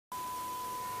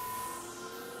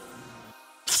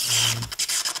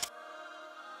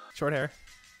short hair.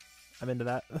 I'm into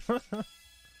that.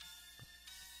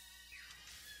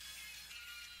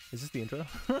 Is this the intro?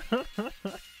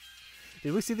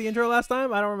 Did we see the intro last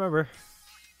time? I don't remember.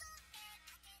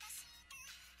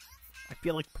 I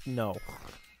feel like no.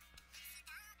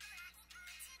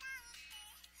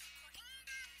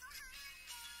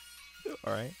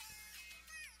 All right.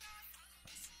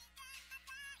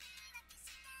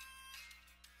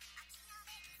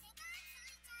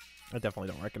 I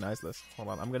definitely don't recognize this. Hold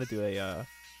on, I'm gonna do a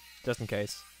just in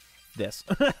case this,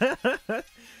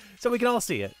 so we can all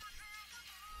see it.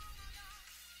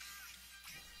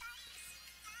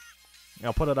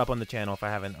 I'll put it up on the channel if I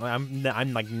haven't. I'm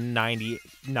like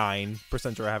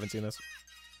 99% sure I haven't seen this.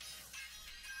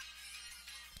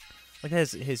 Like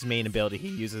his main ability he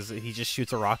uses, he just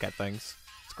shoots a rock at things.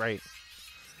 It's great.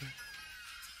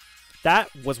 That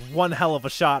was one hell of a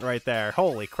shot right there.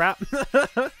 Holy crap.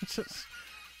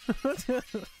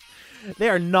 They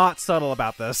are not subtle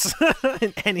about this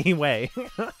in any way.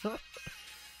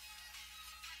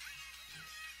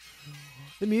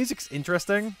 The music's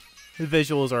interesting. The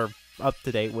visuals are up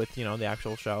to date with, you know, the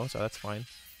actual show, so that's fine.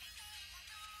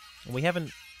 And we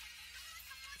haven't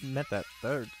met that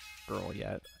third girl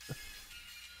yet.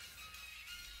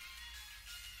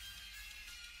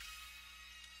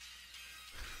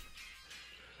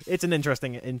 It's an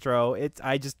interesting intro.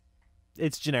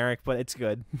 It's generic, but it's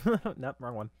good. Nope,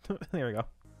 wrong one. There we go.